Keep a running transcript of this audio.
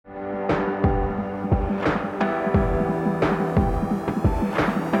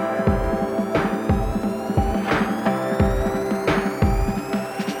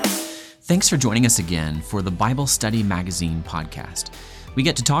Thanks for joining us again for the Bible Study Magazine podcast. We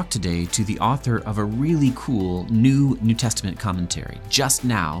get to talk today to the author of a really cool new New Testament commentary, just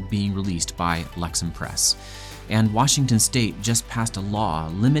now being released by Lexham Press. And Washington State just passed a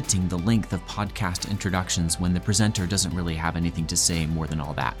law limiting the length of podcast introductions when the presenter doesn't really have anything to say more than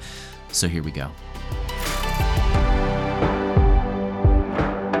all that. So here we go.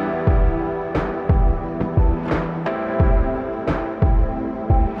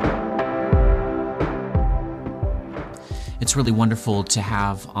 It's really wonderful to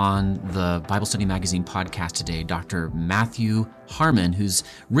have on the Bible Study Magazine podcast today Dr. Matthew Harmon, who's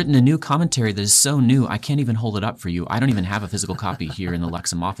written a new commentary that is so new, I can't even hold it up for you. I don't even have a physical copy here in the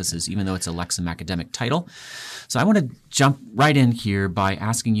Lexham offices, even though it's a Lexham academic title. So I want to jump right in here by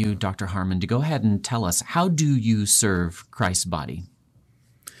asking you, Dr. Harmon, to go ahead and tell us, how do you serve Christ's body?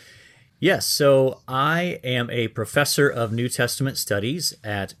 Yes, so I am a professor of New Testament studies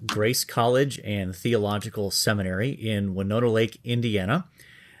at Grace College and Theological Seminary in Winona Lake, Indiana.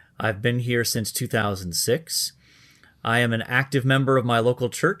 I've been here since 2006. I am an active member of my local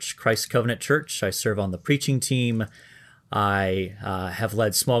church, Christ Covenant Church. I serve on the preaching team. I have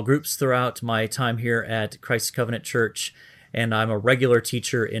led small groups throughout my time here at Christ Covenant Church, and I'm a regular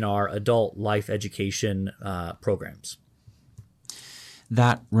teacher in our adult life education programs.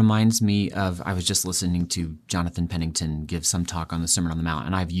 That reminds me of, I was just listening to Jonathan Pennington give some talk on the Sermon on the Mount,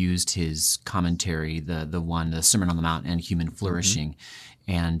 and I've used his commentary, the Sermon on the Mount and Human Flourishing.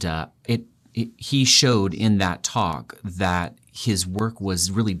 Mm-hmm. And he showed in that talk that his work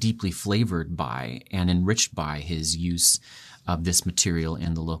was really deeply flavored by and enriched by his use of this material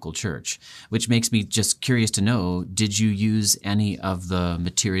in the local church, which makes me just curious to know, did you use any of the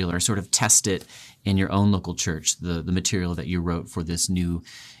material or sort of test it in your own local church, the material that you wrote for this new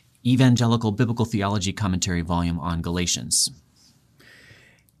Evangelical Biblical Theology Commentary volume on Galatians?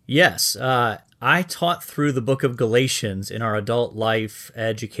 Yes, I taught through the book of Galatians in our adult life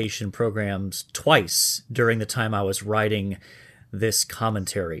education programs twice during the time I was writing this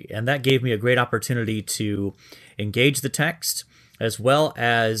commentary, and that gave me a great opportunity to engage the text as well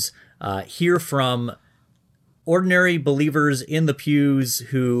as hear from ordinary believers in the pews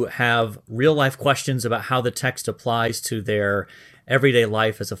who have real-life questions about how the text applies to their everyday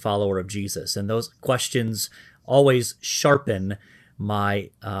life as a follower of Jesus. And those questions always sharpen my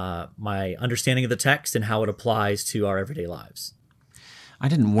understanding of the text and how it applies to our everyday lives. I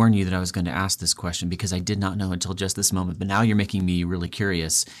didn't warn you that I was going to ask this question because I did not know until just this moment, but now you're making me really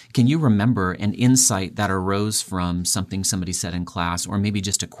curious. Can you remember an insight that arose from something somebody said in class, or maybe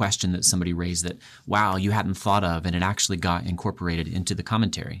just a question that somebody raised that, wow, you hadn't thought of, and it actually got incorporated into the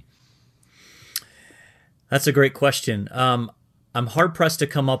commentary? That's a great question. I'm hard-pressed to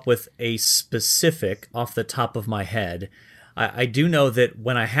come up with a specific off the top of my head. I do know that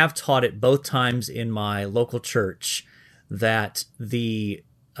when I have taught it both times in my local church, that the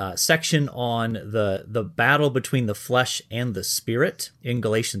section on the battle between the flesh and the spirit in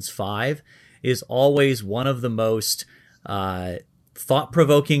Galatians 5 is always one of the most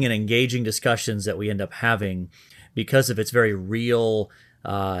thought-provoking and engaging discussions that we end up having because of its very real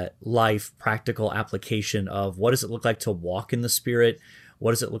life practical application of what does it look like to walk in the spirit,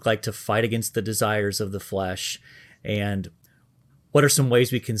 what does it look like to fight against the desires of the flesh, and what are some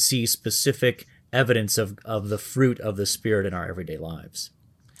ways we can see specific evidence of the fruit of the Spirit in our everyday lives.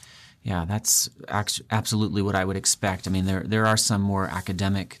 Yeah, that's absolutely what I would expect. I mean, there are some more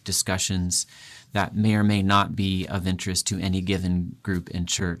academic discussions that may or may not be of interest to any given group in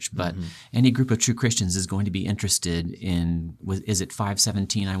church, but any group of true Christians is going to be interested in, is it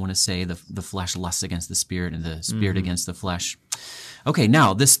 5:17, I want to say, the flesh lusts against the Spirit and the Spirit against the flesh. Okay,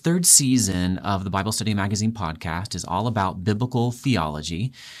 now this third season of the Bible Study Magazine podcast is all about biblical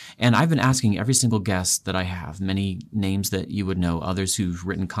theology, and I've been asking every single guest that I have, many names that you would know, others who've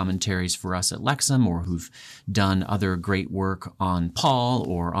written commentaries for us at Lexham or who've done other great work on Paul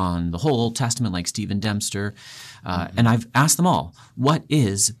or on the whole Old Testament like Stephen Dempster, and I've asked them all, what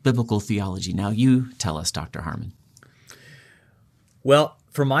is biblical theology? Now you tell us, Dr. Harmon. Well,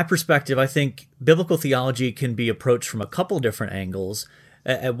 from my perspective, I think biblical theology can be approached from a couple different angles.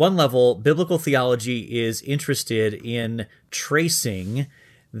 At one level, biblical theology is interested in tracing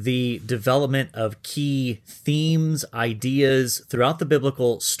the development of key themes, ideas throughout the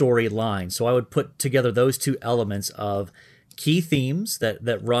biblical storyline. So I would put together those two elements of key themes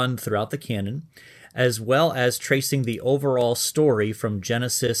that run throughout the canon, as well as tracing the overall story from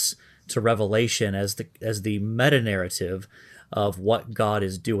Genesis to Revelation as the meta-narrative of what God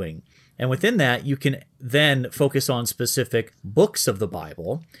is doing. And within that, you can then focus on specific books of the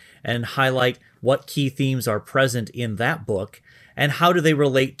Bible and highlight what key themes are present in that book, And how do they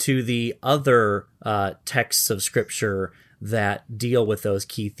relate to the other texts of Scripture that deal with those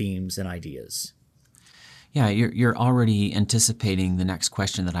key themes and ideas? Yeah, you're already anticipating the next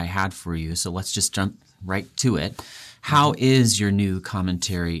question that I had for you, so let's just jump right to it. How is your new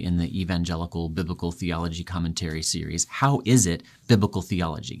commentary in the Evangelical Biblical Theology Commentary series? How is it biblical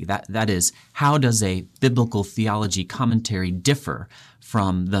theology? That is, how does a biblical theology commentary differ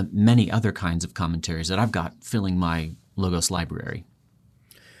from the many other kinds of commentaries that I've got filling my Logos library?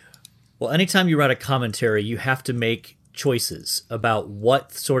 Well, anytime you write a commentary, you have to make choices about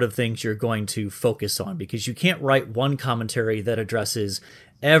what sort of things you're going to focus on, because you can't write one commentary that addresses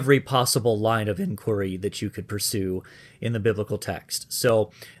every possible line of inquiry that you could pursue in the biblical text.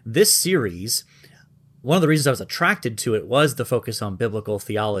 So this series, one of the reasons I was attracted to it was the focus on biblical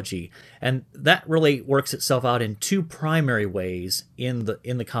theology, and that really works itself out in two primary ways in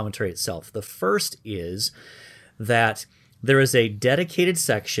the commentary itself. The first is that there is a dedicated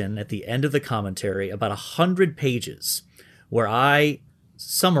section at the end of the commentary, about 100 pages, where I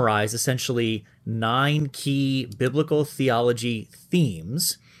summarize essentially 9 key biblical theology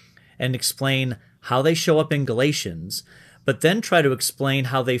themes and explain how they show up in Galatians, but then try to explain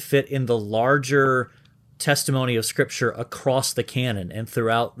how they fit in the larger testimony of Scripture across the canon and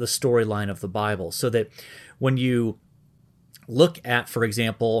throughout the storyline of the Bible, so that when you look at, for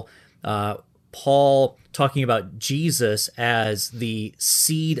example, Paul talking about Jesus as the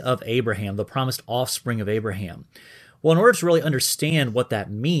seed of Abraham, the promised offspring of Abraham. Well, in order to really understand what that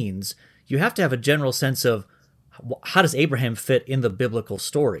means, you have to have a general sense of how does Abraham fit in the biblical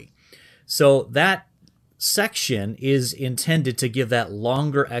story. So that section is intended to give that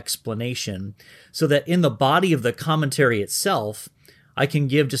longer explanation, so that in the body of the commentary itself, I can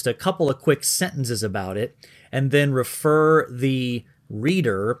give just a couple of quick sentences about it and then refer the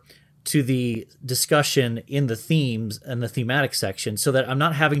reader to the discussion in the themes and the thematic section, so that I'm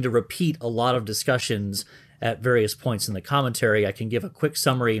not having to repeat a lot of discussions at various points in the commentary. I can give a quick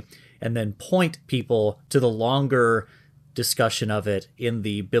summary and then point people to the longer discussion of it in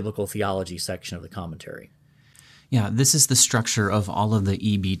the biblical theology section of the commentary. Yeah, this is the structure of all of the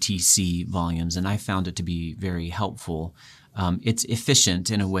EBTC volumes, and I found it to be very helpful. It's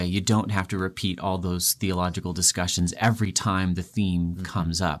efficient in a way. You don't have to repeat all those theological discussions every time the theme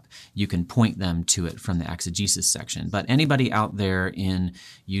comes up. You can point them to it from the exegesis section. But anybody out there in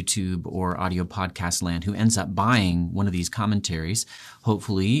YouTube or audio podcast land who ends up buying one of these commentaries,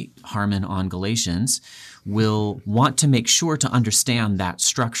 hopefully Harmon on Galatians, will want to make sure to understand that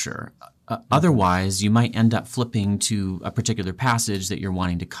structure. Otherwise, you might end up flipping to a particular passage that you're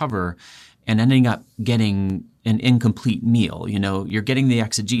wanting to cover and ending up getting an incomplete meal. You know, you're getting the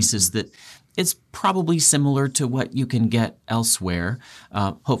exegesis that is probably similar to what you can get elsewhere.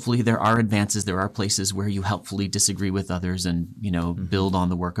 Hopefully there are advances. There are places where you helpfully disagree with others and, build on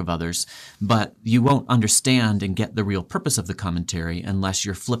the work of others. But you won't understand and get the real purpose of the commentary unless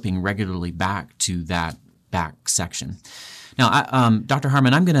you're flipping regularly back to that back section. Now, Dr.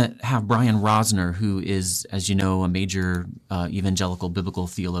 Harmon, I'm going to have Brian Rosner, who is, as you know, a major evangelical biblical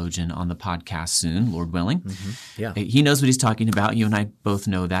theologian, on the podcast soon, Lord willing. Mm-hmm. Yeah. He knows what he's talking about. You and I both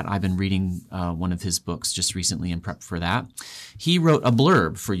know that. I've been reading one of his books just recently in prep for that. He wrote a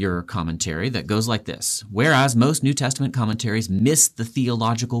blurb for your commentary that goes like this: whereas most New Testament commentaries miss the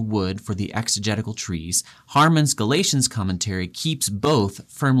theological wood for the exegetical trees, Harmon's Galatians commentary keeps both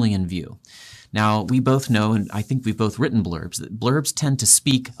firmly in view. Now, we both know, and I think we've both written blurbs, that blurbs tend to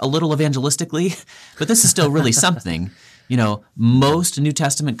speak a little evangelistically, but this is still really something. Most New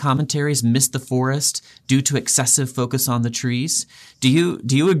Testament commentaries miss the forest due to excessive focus on the trees. Do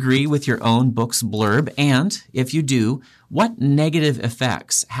you agree with your own book's blurb? And if you do, what negative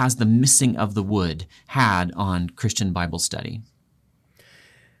effects has the missing of the wood had on Christian Bible study?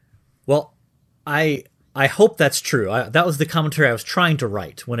 Well, I hope that's true. That was the commentary I was trying to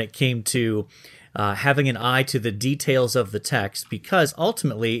write when it came to having an eye to the details of the text, because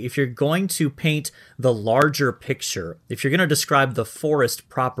ultimately, if you're going to paint the larger picture, if you're going to describe the forest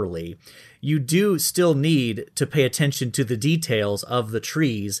properly, you do still need to pay attention to the details of the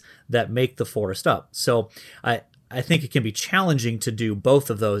trees that make the forest up. So I think it can be challenging to do both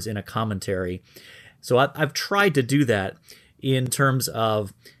of those in a commentary. So I've tried to do that in terms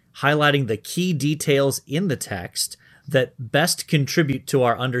of highlighting the key details in the text that best contribute to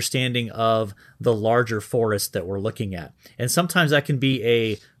our understanding of the larger forest that we're looking at. And sometimes that can be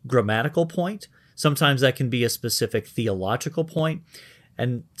a grammatical point. Sometimes that can be a specific theological point.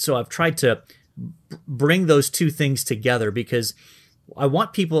 And so I've tried to bring those two things together, because I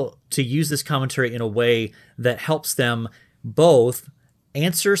want people to use this commentary in a way that helps them both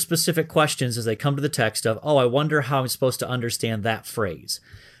answer specific questions as they come to the text of, oh, I wonder how I'm supposed to understand that phrase.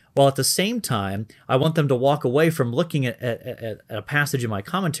 While at the same time, I want them to walk away from looking at a passage in my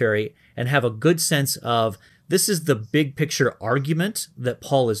commentary and have a good sense of, this is the big picture argument that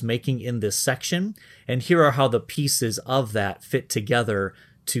Paul is making in this section, and here are how the pieces of that fit together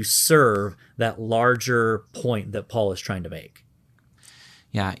to serve that larger point that Paul is trying to make.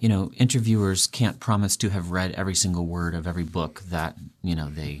 Yeah, interviewers can't promise to have read every single word of every book that,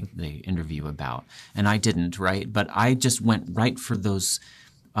 they interview about. And I didn't, right? But I just went right for those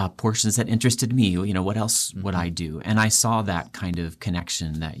portions that interested me. What else would I do? And I saw that kind of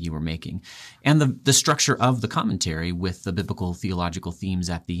connection that you were making. And the structure of the commentary with the biblical theological themes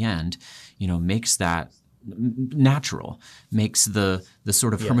at the end, makes that natural, makes the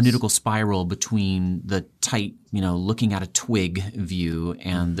sort of hermeneutical spiral between the tight, looking at a twig view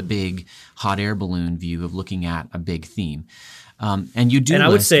and the big hot air balloon view of looking at a big theme. And you do. And I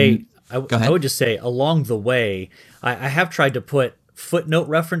would just say along the way, I have tried to put footnote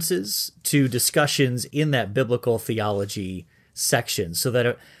references to discussions in that biblical theology section so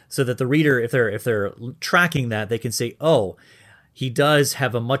that the reader, if they're tracking that, they can say, oh, he does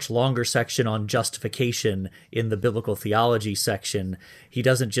have a much longer section on justification in the biblical theology section. He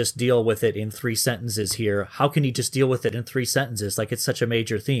doesn't just deal with it in 3 sentences here. How can he just deal with it in 3 sentences like it's such a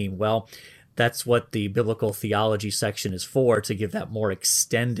major theme? Well, that's what the biblical theology section is for, to give that more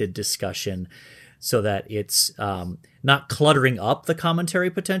extended discussion so that it's not cluttering up the commentary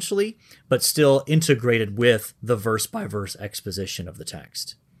potentially, but still integrated with the verse-by-verse exposition of the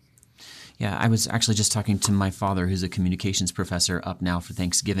text. Yeah, I was actually just talking to my father, who's a communications professor, up now for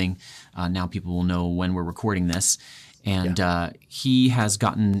Thanksgiving. Now people will know when we're recording this. And he has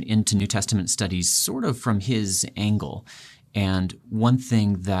gotten into New Testament studies sort of from his angle. And one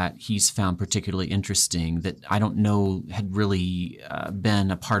thing that he's found particularly interesting that I don't know had really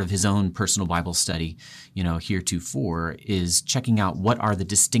been a part of his own personal Bible study, heretofore, is checking out what are the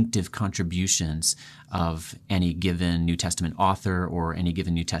distinctive contributions of any given New Testament author or any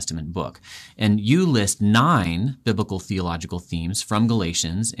given New Testament book. And you list 9 biblical theological themes from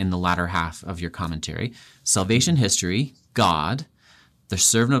Galatians in the latter half of your commentary: salvation history, God, the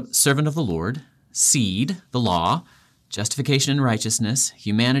servant of the Lord, seed, the law, justification and righteousness,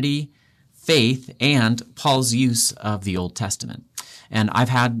 humanity, faith, and Paul's use of the Old Testament. And I've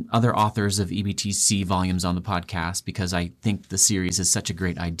had other authors of EBTC volumes on the podcast because I think the series is such a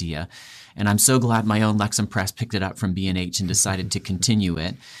great idea. And I'm so glad my own Lexham Press picked it up from B&H and decided to continue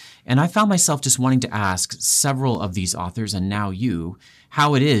it. And I found myself just wanting to ask several of these authors, and now you,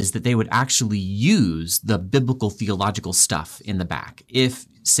 how it is that they would actually use the biblical theological stuff in the back. If,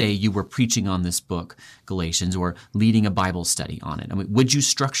 say, you were preaching on this book, Galatians, or leading a Bible study on it, would you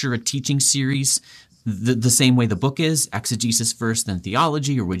structure a teaching series the same way the book is, exegesis first, then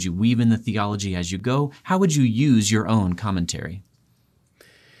theology, or would you weave in the theology as you go? How would you use your own commentary?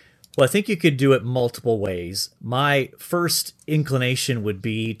 Well, I think you could do it multiple ways. My first inclination would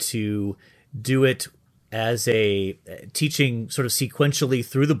be to do it as a teaching sort of sequentially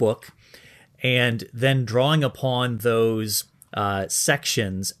through the book, and then drawing upon those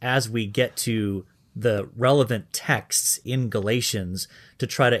sections as we get to the relevant texts in Galatians to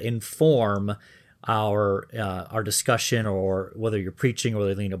try to inform our discussion, or whether you're preaching or whether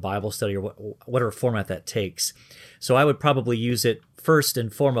you're leading a Bible study, or whatever format that takes. So I would probably use it first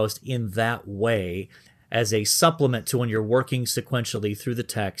and foremost in that way, as a supplement to when you're working sequentially through the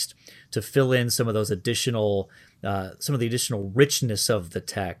text to fill in some of those additional, some of the additional richness of the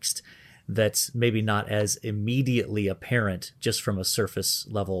text that's maybe not as immediately apparent just from a surface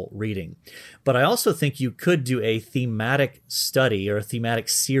level reading. But I also think you could do a thematic study or a thematic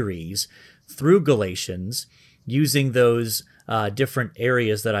series through Galatians using those different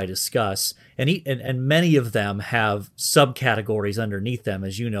areas that I discuss, and many of them have subcategories underneath them,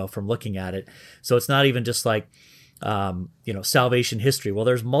 as you know from looking at it. So it's not even just like salvation history. Well,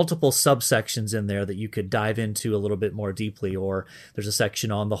 there's multiple subsections in there that you could dive into a little bit more deeply, or there's a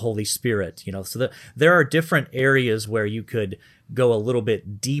section on the Holy Spirit. So there are different areas where you could go a little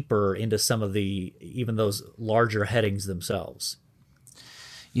bit deeper into some of even those larger headings themselves.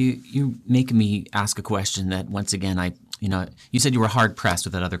 You make me ask a question that, once again, you said you were hard-pressed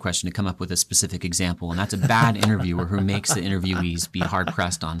with that other question to come up with a specific example, and that's a bad interviewer who makes the interviewees be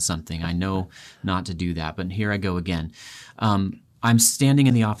hard-pressed on something. I know not to do that, but here I go again. I'm standing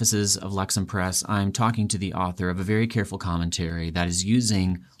in the offices of Lexham Press. I'm talking to the author of a very careful commentary that is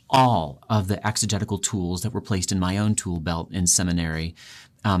using all of the exegetical tools that were placed in my own tool belt in seminary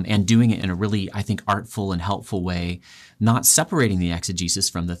and doing it in a really, I think, artful and helpful way, not separating the exegesis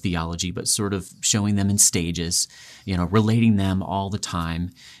from the theology, but sort of showing them in stages, relating them all the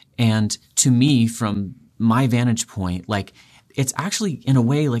time. And to me, from my vantage point, like, it's actually in a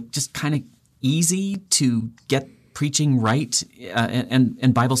way like just kind of easy to get preaching right,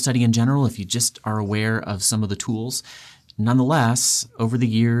 and Bible study in general, if you just are aware of some of the tools. Nonetheless, over the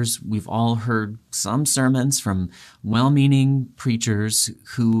years, we've all heard some sermons from well-meaning preachers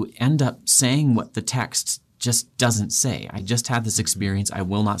who end up saying what the text just doesn't say. I just had this experience. I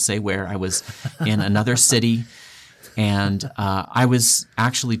will not say where. I was in another city, and I was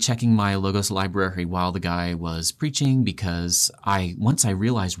actually checking my Logos library while the guy was preaching, because once I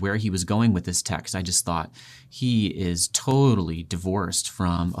realized where he was going with this text, I just thought, he is totally divorced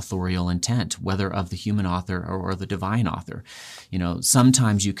from authorial intent, whether of the human author or the divine author.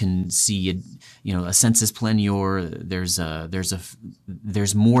 Sometimes you can see, a sensus plenior. There's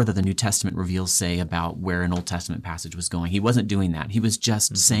more that the New Testament reveals say about where an Old Testament passage was going. He wasn't doing that. He was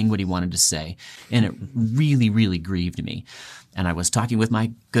just saying what he wanted to say, and it really, really grieved me. And I was talking with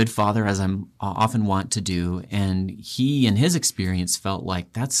my good father, as I'm often want to do, and he, in his experience, felt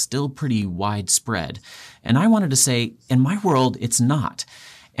like that's still pretty widespread. And I wanted to say, in my world, it's not.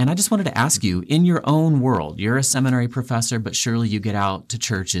 And I just wanted to ask you, in your own world, you're a seminary professor, but surely you get out to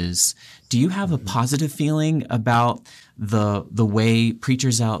churches. Do you have a positive feeling about the way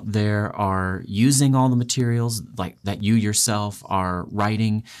preachers out there are using all the materials like that you yourself are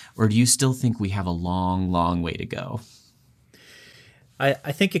writing? Or do you still think we have a long, long way to go?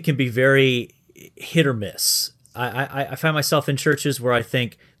 I think it can be very hit or miss. I find myself in churches where I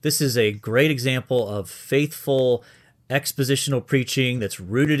think this is a great example of faithful expositional preaching that's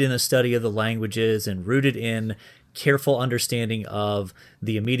rooted in a study of the languages and rooted in careful understanding of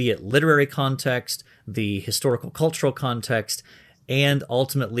the immediate literary context, the historical cultural context, and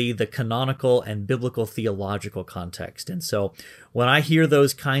ultimately the canonical and biblical theological context. And so when I hear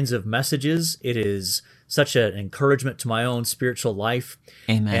those kinds of messages, it is such an encouragement to my own spiritual life.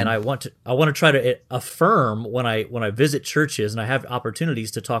 Amen. And I want to try to affirm when I visit churches and I have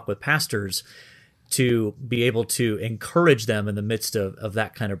opportunities to talk with pastors, to be able to encourage them in the midst of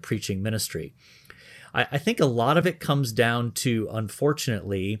that kind of preaching ministry. I think a lot of it comes down to,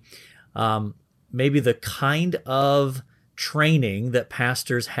 unfortunately, maybe the kind of training that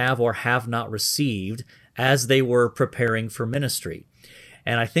pastors have or have not received as they were preparing for ministry.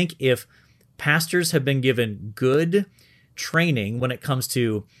 And I think if pastors have been given good training when it comes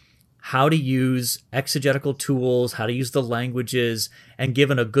to how to use exegetical tools, how to use the languages, and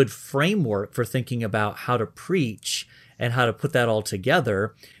given a good framework for thinking about how to preach and how to put that all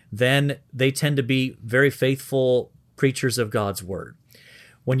together, then they tend to be very faithful preachers of God's word.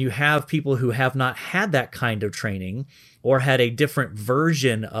 When you have people who have not had that kind of training or had a different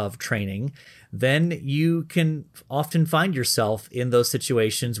version of training, then you can often find yourself in those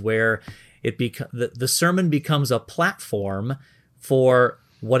situations where the sermon becomes a platform for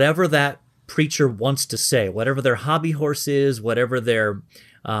whatever that preacher wants to say, whatever their hobby horse is, whatever their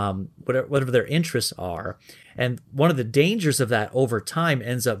interests are. And one of the dangers of that over time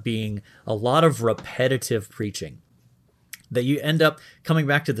ends up being a lot of repetitive preaching, that you end up coming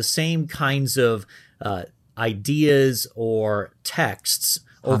back to the same kinds of ideas or texts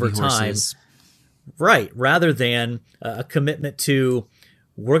over time. Right, rather than a commitment to,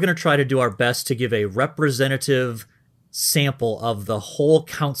 we're going to try to do our best to give a representative sample of the whole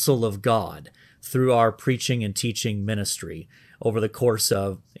counsel of God through our preaching and teaching ministry over the course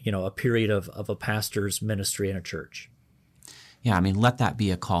of, a period of a pastor's ministry in a church. Yeah, let that be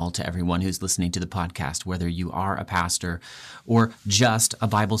a call to everyone who's listening to the podcast, whether you are a pastor or just a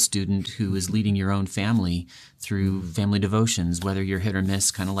Bible student who is leading your own family through family devotions, whether you're hit or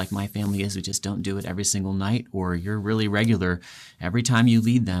miss, kind of like my family is, we just don't do it every single night, or you're really regular every time you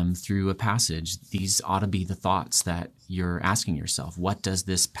lead them through a passage. These ought to be the thoughts that you're asking yourself. What does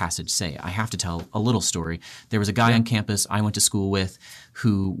this passage say? I have to tell a little story. There was a guy on campus I went to school with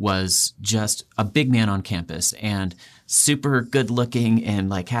who was just a big man on campus and super good looking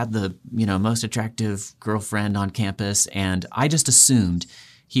and had the, most attractive girlfriend on campus. And I just assumed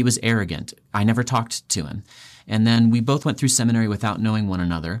he was arrogant. I never talked to him. And then we both went through seminary without knowing one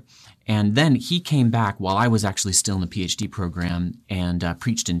another. And then he came back while I was actually still in the PhD program and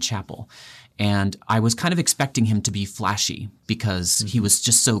preached in chapel. And I was kind of expecting him to be flashy because he was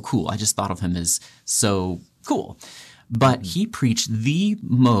just so cool. I just thought of him as so cool. But he preached the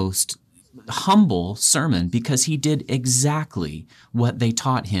most humble sermon because he did exactly what they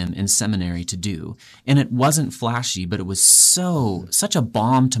taught him in seminary to do. And it wasn't flashy, but it was such a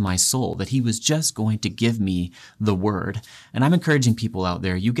balm to my soul that he was just going to give me the word. And I'm encouraging people out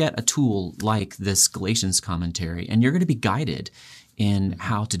there, you get a tool like this Galatians commentary, and you're going to be guided in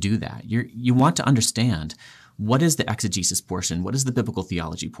how to do that. You want to understand, what is the exegesis portion? What is the biblical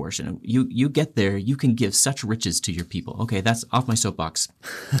theology portion? You get there, you can give such riches to your people. Okay, that's off my soapbox.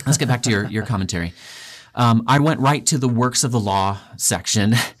 Let's get back to your commentary. I went right to the works of the law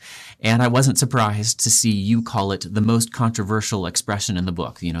section, and I wasn't surprised to see you call it the most controversial expression in the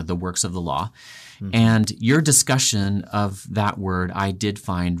book, the works of the law. And your discussion of that word I did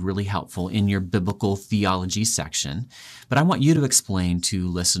find really helpful in your biblical theology section. But I want you to explain to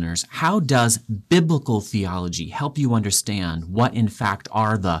listeners, how does biblical theology help you understand what in fact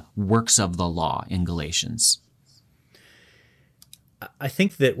are the works of the law in Galatians? I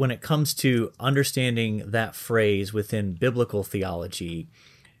think that when it comes to understanding that phrase within biblical theology,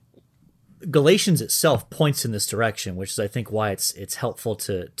 Galatians itself points in this direction, which is, I think, why it's helpful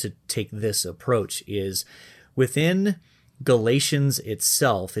to take this approach. Is within Galatians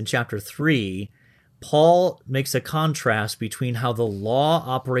itself, in chapter 3, Paul makes a contrast between how the law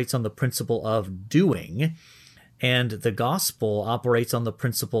operates on the principle of doing and the gospel operates on the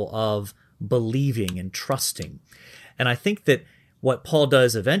principle of believing and trusting. And I think that what Paul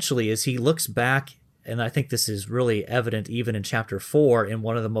does eventually is he looks back, and I think this is really evident even in chapter 4, in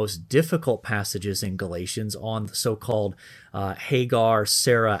one of the most difficult passages in Galatians on the so-called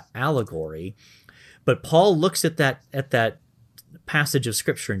Hagar-Sarah allegory. But Paul looks at that passage of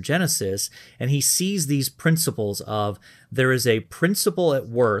Scripture in Genesis, and he sees these principles of, there is a principle at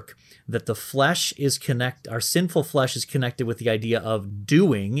work that the flesh is our sinful flesh is connected with the idea of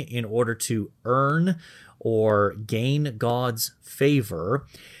doing in order to earn or gain God's favor,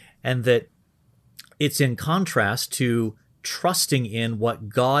 and that it's in contrast to trusting in what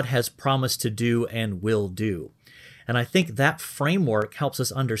God has promised to do and will do. And I think that framework helps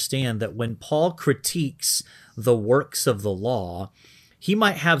us understand that when Paul critiques the works of the law, he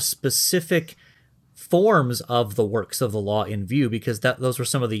might have specific forms of the works of the law in view, because those were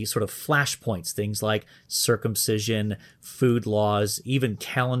some of the sort of flashpoints, things like circumcision, food laws, even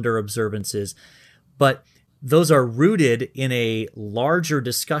calendar observances. But those are rooted in a larger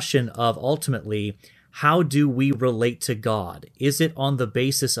discussion of, ultimately, how do we relate to God? Is it on the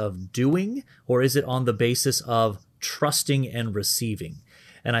basis of doing, or is it on the basis of trusting and receiving?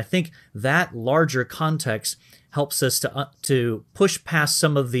 And I think that larger context helps us to push past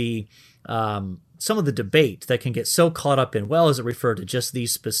some of the debate that can get so caught up in, well, does it refer to just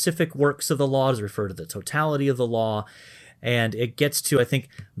these specific works of the law? Does it refer to the totality of the law? And it gets to, I think,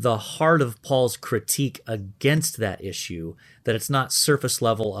 the heart of Paul's critique against that issue, that it's not surface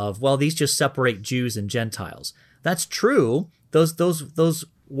level of, well, these just separate Jews and Gentiles. That's true. Those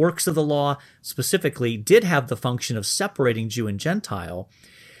works of the law specifically did have the function of separating Jew and Gentile,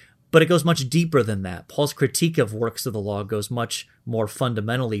 but it goes much deeper than that. Paul's critique of works of the law goes much more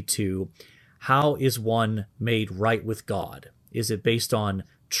fundamentally to, how is one made right with God? Is it based on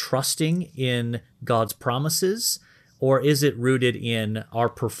trusting in God's promises, or is it rooted in our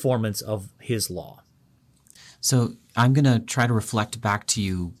performance of his law? So I'm going to try to reflect back to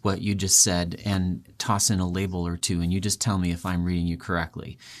you what you just said and toss in a label or two, and you just tell me if I'm reading you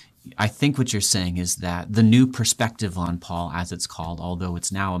correctly. I think what you're saying is that the new perspective on Paul, as it's called, although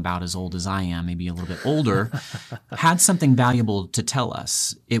it's now about as old as I am, maybe a little bit older, had something valuable to tell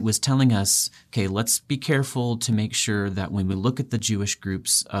us. It was telling us, okay, let's be careful to make sure that when we look at the Jewish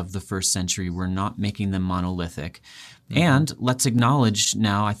groups of the first century, we're not making them monolithic. And let's acknowledge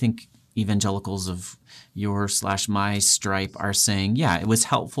now, I think evangelicals of your/my stripe are saying, yeah, it was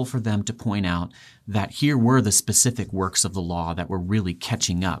helpful for them to point out that here were the specific works of the law that were really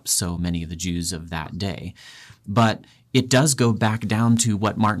catching up so many of the Jews of that day. But it does go back down to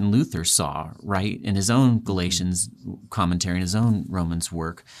what Martin Luther saw, right, in his own Galatians commentary, in his own Romans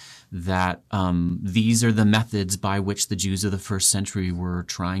work, that these are the methods by which the Jews of the first century were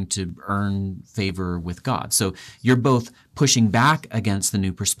trying to earn favor with God. So you're both pushing back against the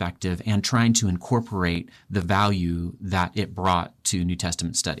new perspective and trying to incorporate the value that it brought to New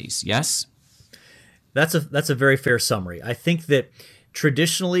Testament studies. Yes? That's a very fair summary. I think that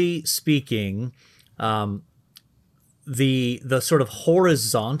traditionally speaking, the sort of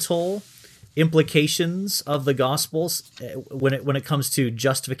horizontal implications of the Gospels when it comes to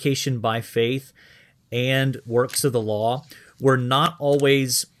justification by faith and works of the law were not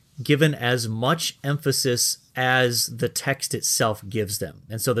always given as much emphasis as the text itself gives them.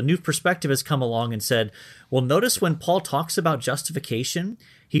 And so the New Perspective has come along and said, well, notice when Paul talks about justification,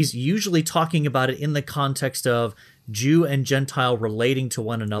 he's usually talking about it in the context of Jew and Gentile relating to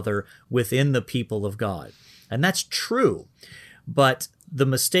one another within the people of God. And that's true. But the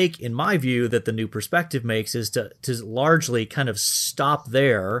mistake, in my view, that the New Perspective makes is to largely kind of stop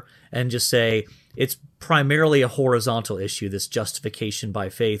there and just say it's primarily a horizontal issue, this justification by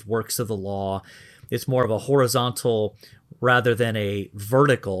faith, works of the law. It's more of a horizontal rather than a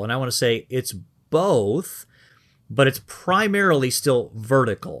vertical. And I want to say it's both, but it's primarily still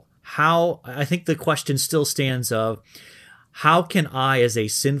vertical. I think the question still stands of, how can I, as a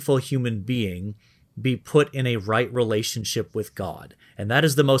sinful human being, be put in a right relationship with God? And that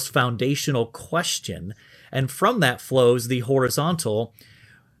is the most foundational question. And from that flows the horizontal,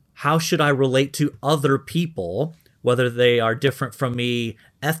 how should I relate to other people, whether they are different from me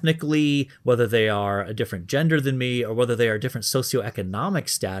ethnically, whether they are a different gender than me, or whether they are a different socioeconomic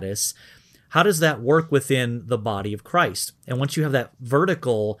status? How does that work within the body of Christ? And once you have that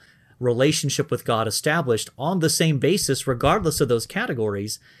vertical relationship with God established on the same basis, regardless of those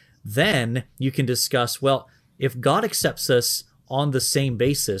categories, then you can discuss, well, if God accepts us on the same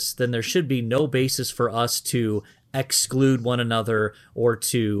basis, then there should be no basis for us to exclude one another or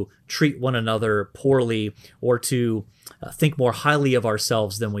to treat one another poorly or to think more highly of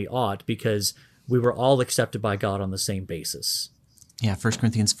ourselves than we ought, because we were all accepted by God on the same basis. Yeah, 1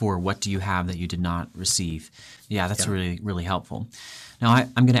 Corinthians 4, what do you have that you did not receive? Yeah, that's really, really helpful. Now,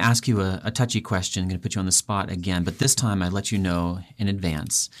 I'm going to ask you a touchy question. I'm going to put you on the spot again, but this time I let you know in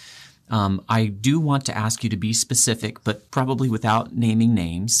advance. I do want to ask you to be specific, but probably without naming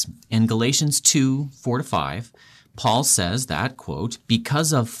names. In Galatians 2, 4-5, Paul says that, quote,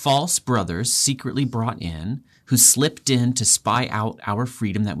 because of false brothers secretly brought in, who slipped in to spy out our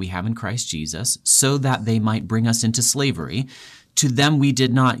freedom that we have in Christ Jesus, so that they might bring us into slavery, to them we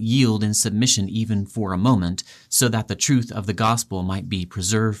did not yield in submission even for a moment, so that the truth of the gospel might be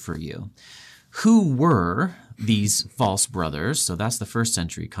preserved for you. Who were these false brothers? So that's the first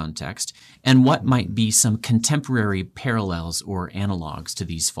century context. And what might be some contemporary parallels or analogs to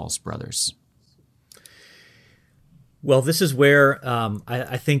these false brothers? Well, this is where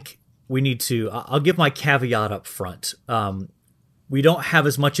I think we need to, I'll give my caveat up front. We don't have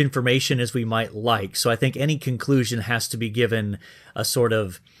as much information as we might like, so I think any conclusion has to be given a sort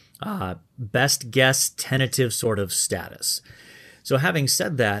of best guess, tentative sort of status. So having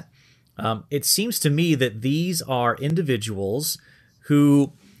said that, it seems to me that these are individuals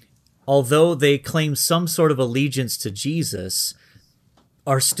who, although they claim some sort of allegiance to Jesus,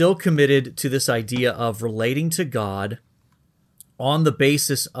 are still committed to this idea of relating to God on the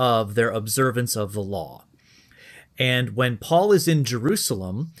basis of their observance of the law. And when Paul is in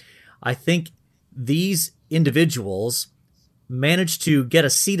Jerusalem, I think these individuals managed to get a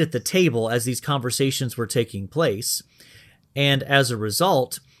seat at the table as these conversations were taking place. And as a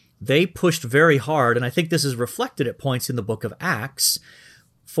result, they pushed very hard, and I think this is reflected at points in the book of Acts,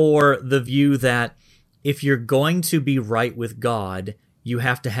 for the view that if you're going to be right with God, you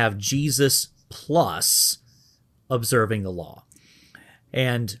have to have Jesus plus observing the law.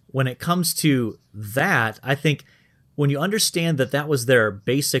 And when it comes to that, I think when you understand that that was their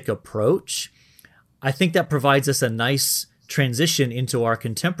basic approach, I think that provides us a nice transition into our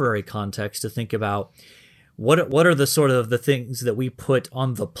contemporary context to think about what are the sort of the things that we put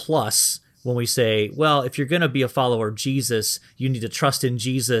on the plus when we say, well, if you're going to be a follower of Jesus, you need to trust in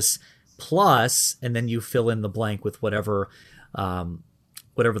Jesus plus, and then you fill in the blank with whatever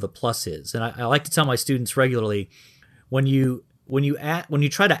the plus is. And I like to tell my students regularly, when you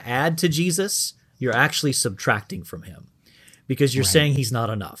try to add to Jesus, you're actually subtracting from him, because you're saying he's not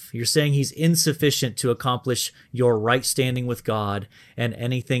enough. You're saying he's insufficient to accomplish your right standing with God and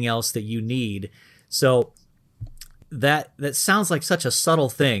anything else that you need. So that sounds like such a subtle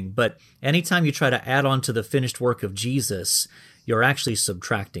thing, but anytime you try to add on to the finished work of Jesus, you're actually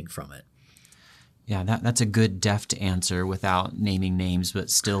subtracting from it. Yeah, that's a good deft answer without naming names, but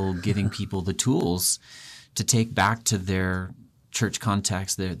still giving people the tools to take back to their church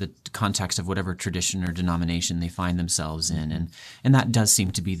context, the context of whatever tradition or denomination they find themselves in. And that does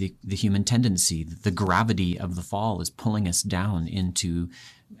seem to be the human tendency. The gravity of the fall is pulling us down into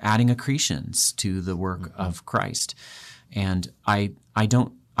adding accretions to the work of Christ. And I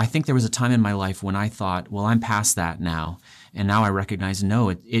think there was a time in my life when I thought, well, I'm past that now. And now I recognize, no,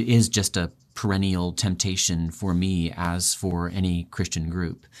 it is just a perennial temptation for me as for any Christian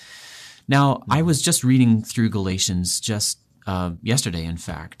group. Now, I was just reading through Galatians just yesterday, in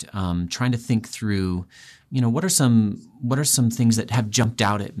fact, trying to think through, what are some things that have jumped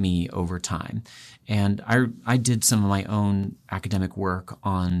out at me over time. And I did some of my own academic work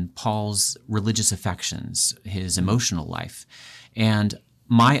on Paul's religious affections, his emotional life. And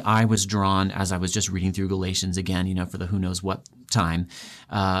my eye was drawn, as I was just reading through Galatians again, for the who knows what time,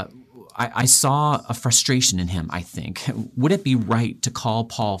 I saw a frustration in him, I think. Would it be right to call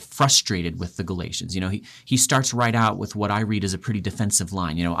Paul frustrated with the Galatians? He starts right out with what I read as a pretty defensive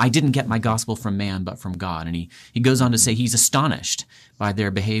line. I didn't get my gospel from man, but from God. And he goes on to say he's astonished by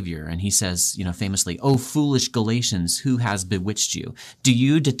their behavior. And he says, famously, "Oh, foolish Galatians, who has bewitched you?" Do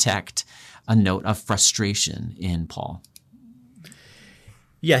you detect a note of frustration in Paul?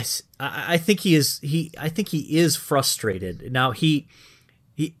 Yes, I think he is. I think he is frustrated. Now,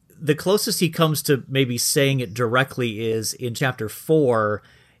 the closest he comes to maybe saying it directly is in chapter 4.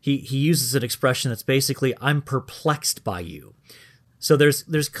 He uses an expression that's basically, "I'm perplexed by you." So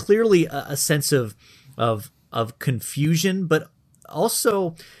there's clearly a sense of confusion, but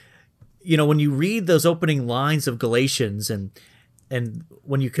also, when you read those opening lines of Galatians and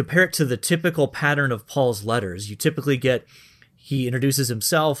when you compare it to the typical pattern of Paul's letters, you typically get, he introduces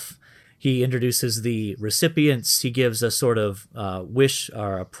himself, he introduces the recipients, he gives a sort of wish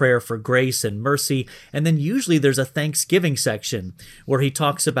or a prayer for grace and mercy, and then usually there's a thanksgiving section where he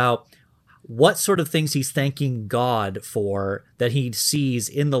talks about what sort of things he's thanking God for that he sees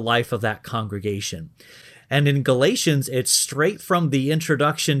in the life of that congregation. And in Galatians, it's straight from the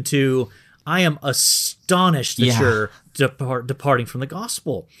introduction to, "I am astonished that you're departing from the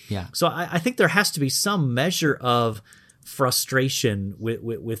gospel." Yeah. So I think there has to be some measure of frustration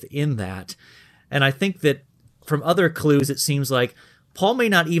within that. And I think that from other clues, it seems like Paul may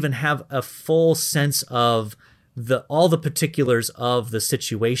not even have a full sense of all the particulars of the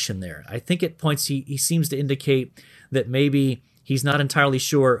situation there. I think it points, he seems to indicate that maybe he's not entirely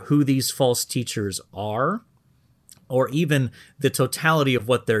sure who these false teachers are, or even the totality of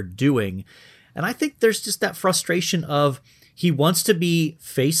what they're doing. And I think there's just that frustration of, he wants to be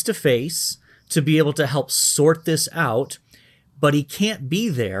face to face to be able to help sort this out, but he can't be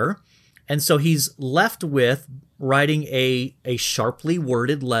there. And so he's left with writing a sharply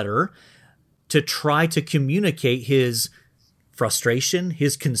worded letter to try to communicate his frustration,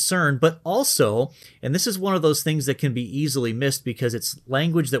 his concern, but also, and this is one of those things that can be easily missed because it's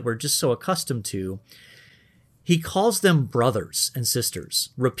language that we're just so accustomed to, he calls them brothers and sisters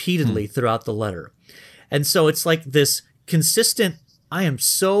repeatedly throughout the letter. And so it's like this consistent, "I am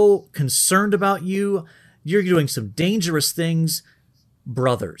so concerned about you. You're doing some dangerous things,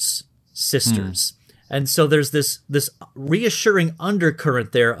 brothers, sisters." And so there's this reassuring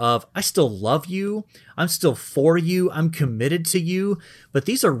undercurrent there of, I still love you. I'm still for you. I'm committed to you. But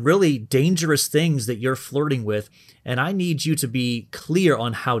these are really dangerous things that you're flirting with. And I need you to be clear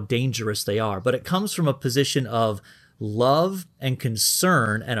on how dangerous they are. But it comes from a position of love and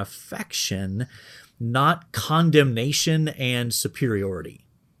concern and affection, not condemnation and superiority.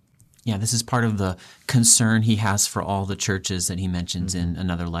 Yeah, this is part of the concern he has for all the churches that he mentions in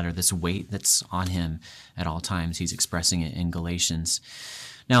another letter, this weight that's on him at all times. He's expressing it in Galatians.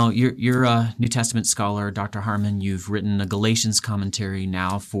 Now, you're a New Testament scholar, Dr. Harmon. You've written a Galatians commentary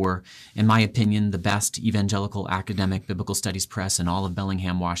now for, in my opinion, the best evangelical academic biblical studies press in all of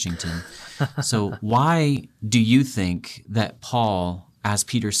Bellingham, Washington. So why do you think that Paul, as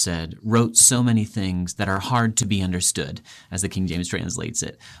Peter said, wrote so many things that are hard to be understood, as the King James translates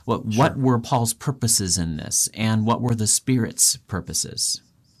it? What were Paul's purposes in this, and what were the Spirit's purposes?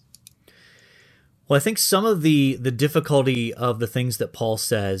 Well, I think some of the difficulty of the things that Paul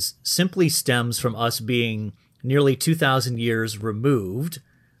says simply stems from us being nearly 2,000 years removed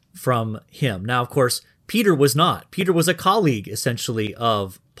from him. Now, of course, Peter was not. Peter was a colleague, essentially,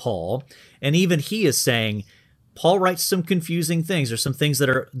 of Paul, and even he is saying, Paul writes some confusing things, or some things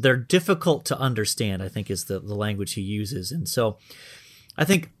that they're difficult to understand, I think is the language he uses. And so I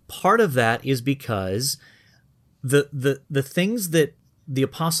think part of that is because the things that the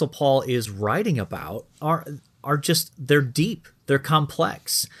Apostle Paul is writing about are just, they're deep, they're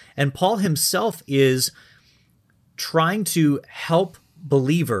complex. And Paul himself is trying to help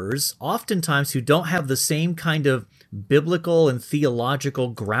believers, oftentimes who don't have the same kind of biblical and theological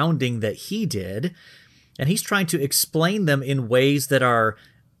grounding that he did, and he's trying to explain them in ways that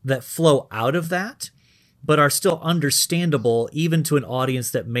flow out of that, but are still understandable even to an audience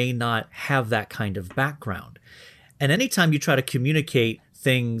that may not have that kind of background. And anytime you try to communicate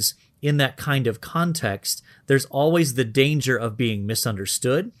things in that kind of context, there's always the danger of being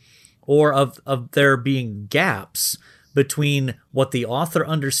misunderstood, or of there being gaps between what the author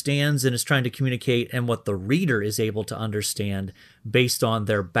understands and is trying to communicate and what the reader is able to understand based on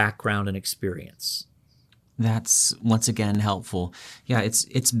their background and experience. That's once again helpful. Yeah,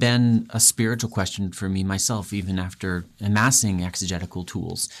 it's been a spiritual question for me myself, even after amassing exegetical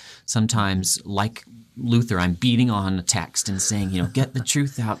tools. Sometimes, like Luther, I'm beating on a text and saying, get the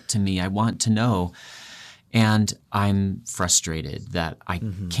truth out to me. I want to know. And I'm frustrated that I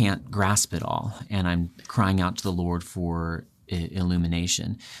can't grasp it all. And I'm crying out to the Lord for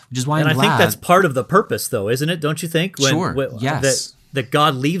illumination, which is why I'm glad. And I think that's part of the purpose, though, isn't it? Don't you think? Yes. That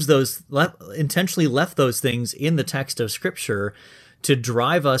God leaves intentionally left those things in the text of Scripture to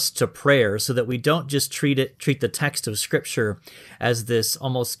drive us to prayer, so that we don't just treat the text of Scripture as this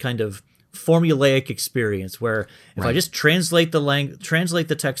almost kind of formulaic experience where if I just translate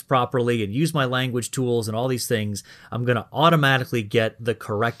the text properly and use my language tools and all these things, I'm going to automatically get the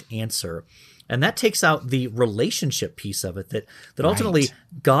correct answer. And that takes out the relationship piece of it, that ultimately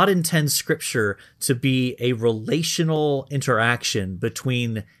God intends Scripture to be a relational interaction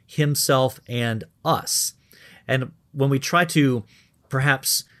between himself and us. And when we try to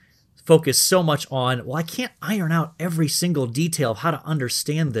perhaps focus so much on, I can't iron out every single detail of how to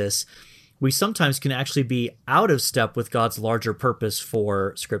understand this, we sometimes can actually be out of step with God's larger purpose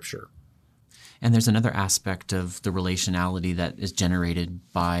for Scripture. And there's another aspect of the relationality that is generated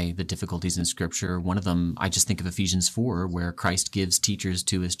by the difficulties in Scripture. One of them, I just think of Ephesians 4, where Christ gives teachers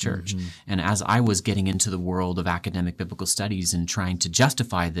to his church. And as I was getting into the world of academic biblical studies and trying to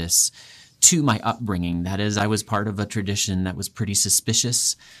justify this to my upbringing, that is, I was part of a tradition that was pretty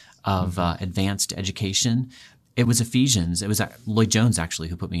suspicious of advanced education. It was Ephesians. It was Lloyd Jones, actually,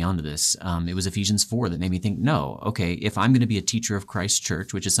 who put me onto this. It was Ephesians 4 that made me think, no, okay, if I'm going to be a teacher of Christ's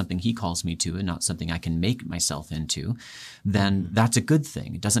church, which is something he calls me to and not something I can make myself into, then that's a good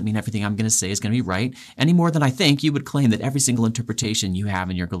thing. It doesn't mean everything I'm going to say is going to be right, any more than I think you would claim that every single interpretation you have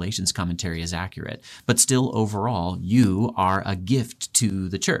in your Galatians commentary is accurate. But still, overall, you are a gift to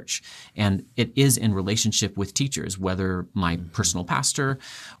the church. And it is in relationship with teachers, whether my personal pastor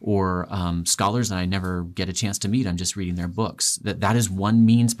or scholars that I never get a chance to meet, I'm just reading their books. That is one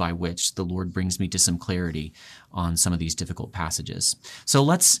means by which the Lord brings me to some clarity on some of these difficult passages. So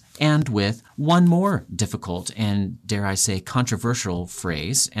let's end with one more difficult and, dare I say, controversial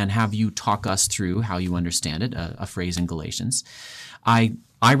phrase, and have you talk us through how you understand it, a phrase in Galatians. I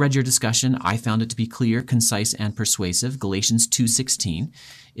read your discussion. I found it to be clear, concise, and persuasive. Galatians 2:16.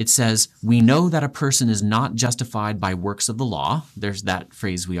 It says, "We know that a person is not justified by works of the law." There's that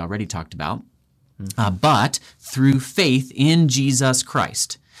phrase we already talked about. "But through faith in Jesus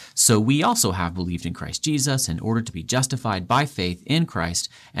Christ. So we also have believed in Christ Jesus in order to be justified by faith in Christ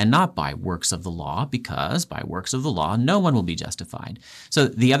and not by works of the law, because by works of the law no one will be justified." So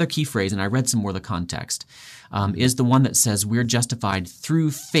the other key phrase, and I read some more of the context, is the one that says we're justified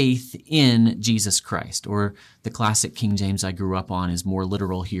through faith in Jesus Christ. Or the classic King James I grew up on is more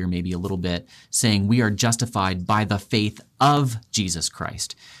literal here, maybe a little bit, saying we are justified by the faith of Jesus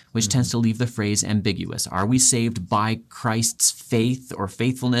Christ, which tends to leave the phrase ambiguous. Are we saved by Christ's faith or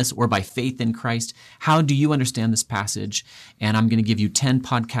faithfulness, or by faith in Christ? How do you understand this passage? And I'm going to give you 10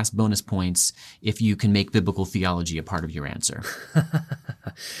 podcast bonus points if you can make biblical theology a part of your answer.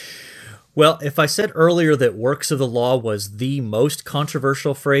 Well, if I said earlier that works of the law was the most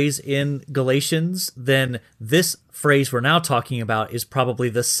controversial phrase in Galatians, then this phrase we're now talking about is probably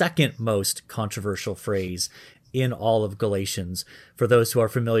the second most controversial phrase in all of Galatians, for those who are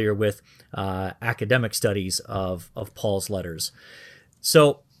familiar with academic studies of Paul's letters.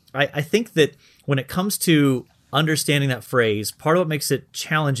 So I think that when it comes to understanding that phrase, part of what makes it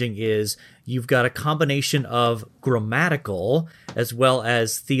challenging is you've got a combination of grammatical as well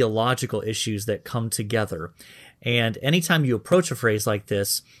as theological issues that come together. And anytime you approach a phrase like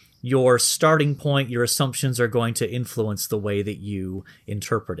this, your starting point, your assumptions are going to influence the way that you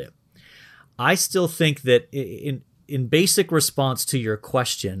interpret it. I still think that in basic response to your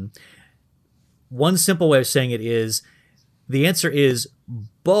question, one simple way of saying it is, the answer is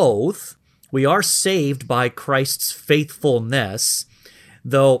both. We are saved by Christ's faithfulness,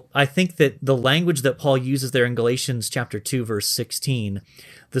 though I think that the language that Paul uses there in Galatians chapter 2, verse 16,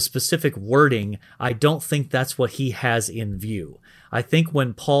 the specific wording, I don't think that's what he has in view. I think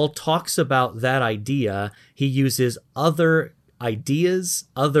when Paul talks about that idea, he uses other ideas,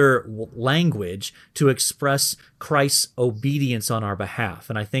 other language to express Christ's obedience on our behalf.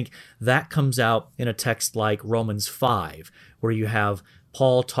 And I think that comes out in a text like Romans 5, where you have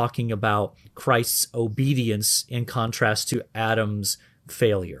Paul talking about Christ's obedience in contrast to Adam's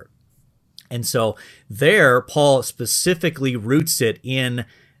failure. And so there, Paul specifically roots it in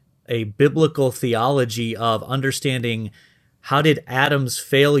a biblical theology of understanding how did Adam's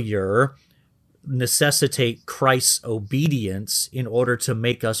failure necessitate Christ's obedience in order to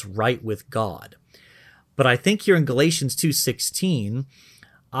make us right with God. But I think here in Galatians 2:16,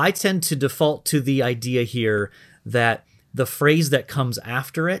 I tend to default to the idea here that the phrase that comes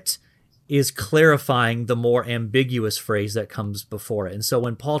after it is clarifying the more ambiguous phrase that comes before it. And so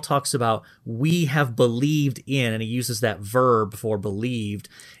when Paul talks about we have believed in, and he uses that verb for believed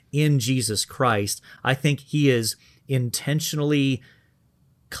in Jesus Christ, I think he is intentionally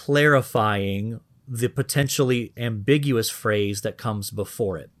clarifying the potentially ambiguous phrase that comes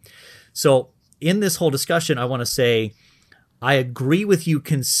before it. So in this whole discussion, I want to say, I agree with you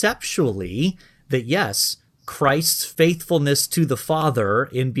conceptually that yes, Christ's faithfulness to the Father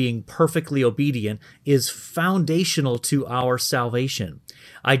in being perfectly obedient is foundational to our salvation.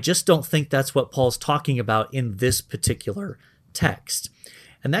 I just don't think that's what Paul's talking about in this particular text.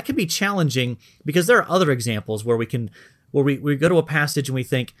 And that can be challenging because there are other examples where we go to a passage and we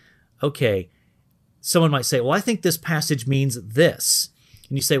think, okay, someone might say, well, I think this passage means this.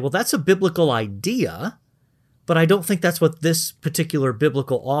 And you say, well, that's a biblical idea, but I don't think that's what this particular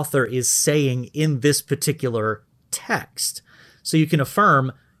biblical author is saying in this particular text. So you can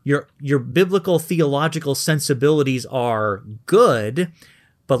affirm your biblical theological sensibilities are good,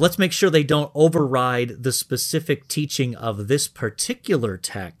 but let's make sure they don't override the specific teaching of this particular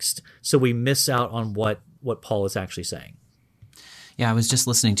text so we miss out on what Paul is actually saying. Yeah, I was just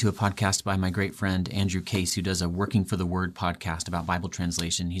listening to a podcast by my great friend Andrew Case, who does a Working for the Word podcast about Bible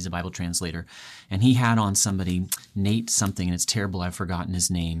translation. He's a Bible translator. And he had on somebody, Nate something, and it's terrible, I've forgotten his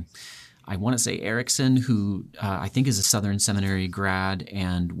name. I want to say Erickson, who I think is a Southern Seminary grad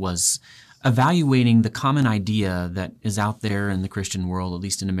and was evaluating the common idea that is out there in the Christian world, at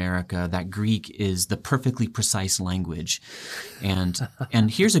least in America, that Greek is the perfectly precise language. And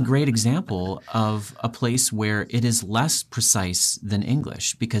here's a great example of a place where it is less precise than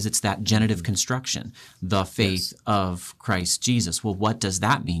English because it's that genitive construction, the faith of Christ Jesus. Well, what does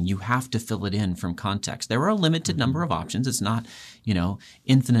that mean? You have to fill it in from context. There are a limited number of options. It's not,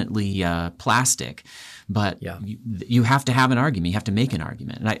 infinitely plastic, but you have to have an argument. You have to make an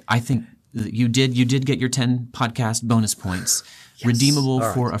argument. And I think you did get your 10 podcast bonus points, redeemable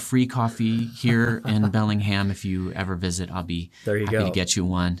for a free coffee here in Bellingham. If you ever visit, I'll be happy to get you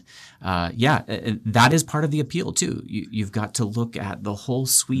one. That is part of the appeal too. You've got to look at the whole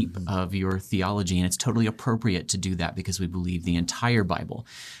sweep of your theology, and it's totally appropriate to do that because we believe the entire Bible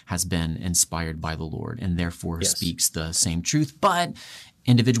has been inspired by the Lord and therefore speaks the same truth, but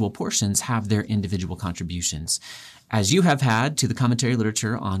individual portions have their individual contributions. As you have had to the commentary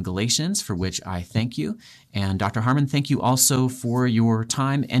literature on Galatians, for which I thank you. And Dr. Harmon, thank you also for your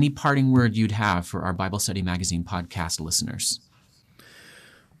time. Any parting word you'd have for our Bible Study Magazine podcast listeners?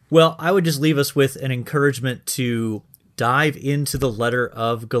 Well, I would just leave us with an encouragement to dive into the letter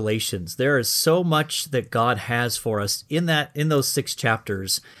of Galatians. There is so much that God has for us in those 6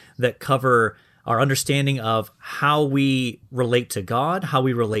 chapters that cover our understanding of how we relate to God, how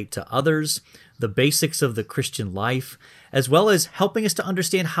we relate to others, the basics of the Christian life, as well as helping us to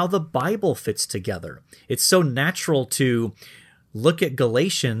understand how the Bible fits together. It's so natural to look at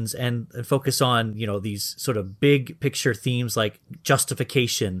Galatians and focus on, these sort of big picture themes like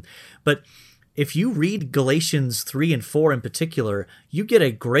justification. But if you read Galatians 3 and 4 in particular, you get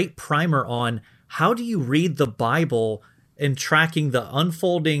a great primer on how do you read the Bible in tracking the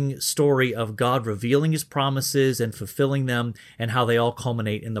unfolding story of God revealing his promises and fulfilling them and how they all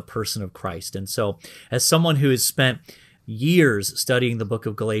culminate in the person of Christ. And so as someone who has spent years studying the book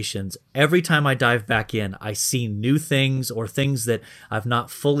of Galatians, every time I dive back in, I see new things or things that I've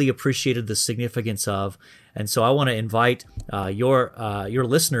not fully appreciated the significance of. And so I want to invite your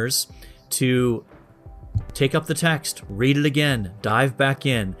listeners to take up the text, read it again, dive back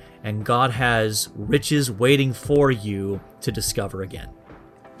in, and God has riches waiting for you to discover again.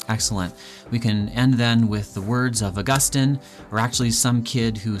 Excellent. We can end then with the words of Augustine, or actually some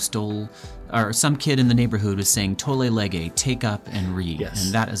kid in the neighborhood was saying, "Tolle lege," take up and read. Yes.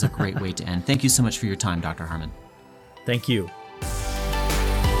 And that is a great way to end. Thank you so much for your time, Dr. Harmon. Thank you.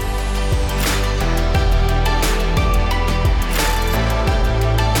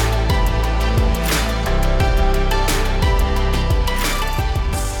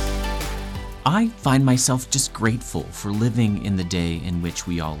 I find myself just grateful for living in the day in which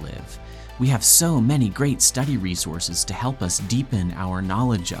we all live. We have so many great study resources to help us deepen our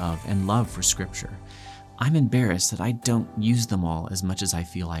knowledge of and love for Scripture. I'm embarrassed that I don't use them all as much as I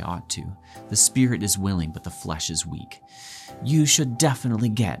feel I ought to. The spirit is willing, but the flesh is weak. You should definitely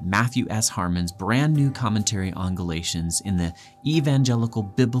get Matthew S. Harmon's brand new commentary on Galatians in the Evangelical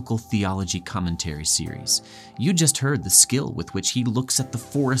Biblical Theology Commentary series. You just heard the skill with which he looks at the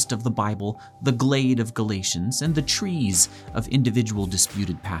forest of the Bible, the glade of Galatians, and the trees of individual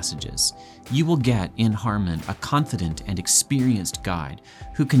disputed passages. You will get in Harmon a confident and experienced guide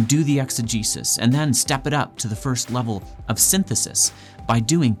who can do the exegesis and then step it up to the first level of synthesis by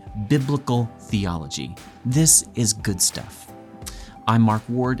doing biblical theology. This is good stuff. I'm Mark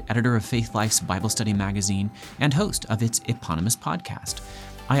Ward, editor of Faith Life's Bible Study magazine and host of its eponymous podcast.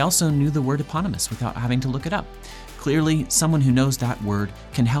 I also knew the word eponymous without having to look it up. Clearly, someone who knows that word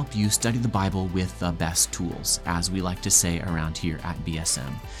can help you study the Bible with the best tools, as we like to say around here at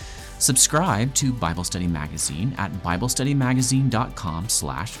BSM. Subscribe to Bible Study Magazine at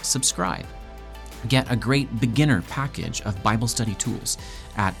BibleStudyMagazine.com/subscribe. Get a great beginner package of Bible study tools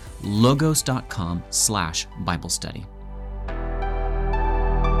at logos.com/Bible study.